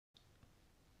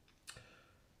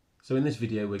So in this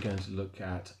video we're going to look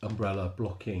at Umbrella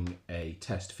blocking a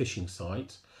test phishing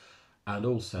site, and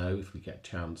also, if we get a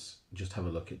chance, just have a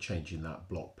look at changing that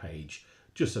block page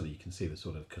just so that you can see the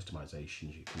sort of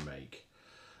customizations you can make.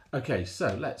 Okay,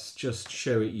 so let's just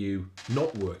show it you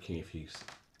not working, if you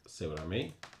see what I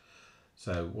mean.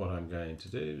 So what I'm going to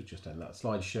do is just end that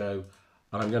slideshow,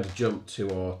 and I'm going to jump to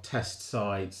our test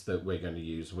sites that we're going to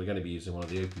use. We're going to be using one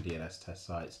of the OpenDNS test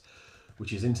sites,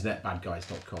 which is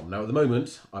internetbadguys.com. Now at the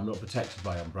moment, I'm not protected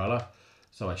by Umbrella,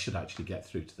 so I should actually get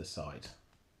through to the site.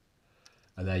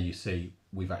 And there you see,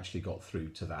 we've actually got through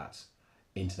to that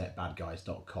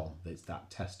internetbadguys.com. It's that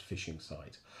test phishing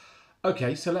site.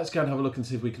 Okay, so let's go and have a look and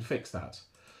see if we can fix that.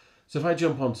 So if I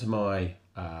jump onto my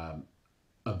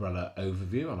Umbrella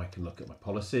overview, and I can look at my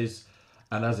policies,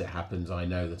 and as it happens, I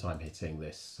know that I'm hitting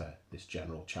this this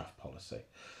general chaff policy.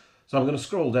 So I'm going to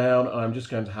scroll down, and I'm just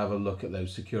going to have a look at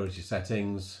those security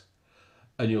settings,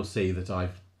 and you'll see that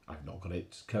I've not got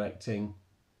it connecting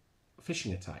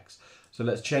phishing attacks. So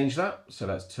let's change that. So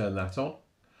let's turn that on.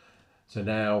 So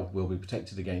now we'll be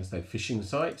protected against those phishing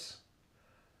sites.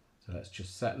 So let's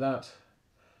just set that,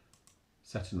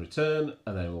 set and return,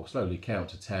 and then we'll slowly count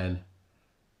to 10,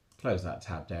 close that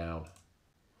tab down.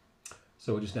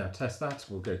 So we'll just now test that.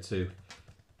 We'll go to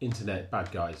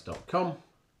internetbadguys.com,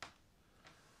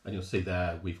 and you'll see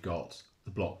there we've got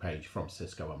the block page from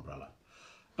Cisco Umbrella.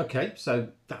 Okay, so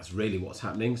that's really what's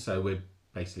happening. So we're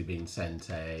basically being sent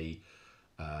a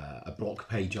block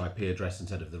page IP address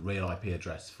instead of the real IP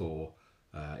address for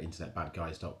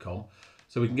internetbadguys.com.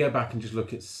 So we can go back and just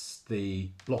look at the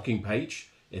blocking page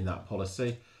in that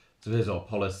policy. So here's our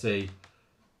policy.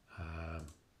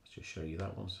 Let's just show you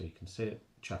that one so you can see it.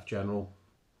 Chaff General.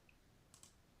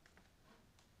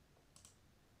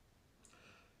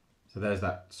 So there's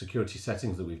that security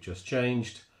settings that we've just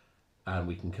changed, and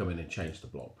we can come in and change the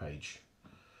block page.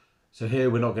 So here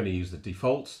we're not going to use the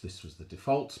defaults. This was the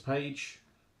defaults page,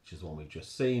 which is the one we've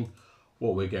just seen.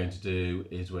 What we're going to do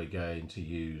is we're going to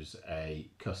use a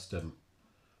custom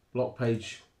block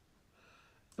page,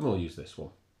 and we'll use this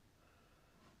one.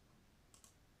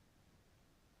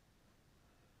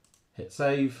 Hit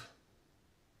save.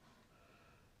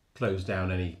 Close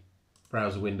down any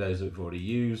browser windows that we've already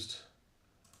used,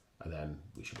 and then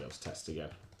we should be able to test again.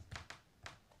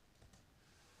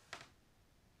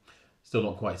 Still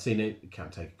not quite seen it. It can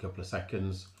take a couple of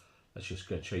seconds. Let's just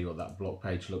go and show you what that block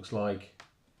page looks like.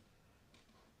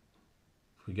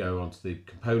 If we go onto the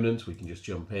component, we can just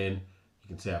jump in. You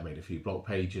can see I've made a few block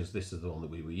pages. This is the one that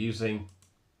we were using.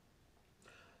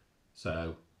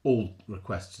 So all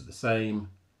requests are the same,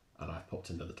 and I've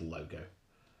popped in the little logo.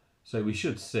 So we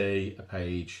should see a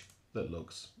page that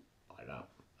looks like that.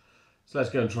 So let's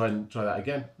go and try that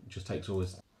again. It just takes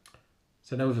always.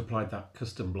 So now we've applied that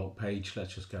custom block page.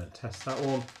 Let's just go and test that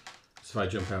one. So if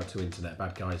I jump out to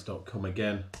internetbadguys.com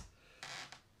again,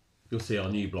 you'll see our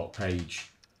new block page.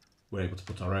 We're able to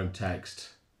put our own text,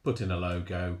 put in a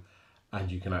logo, and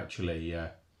you can actually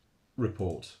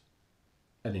report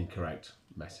an incorrect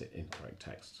message, incorrect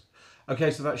text. Okay,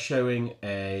 so that's showing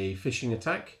a phishing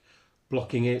attack,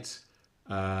 blocking it,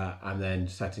 and then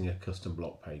setting a custom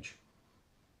block page.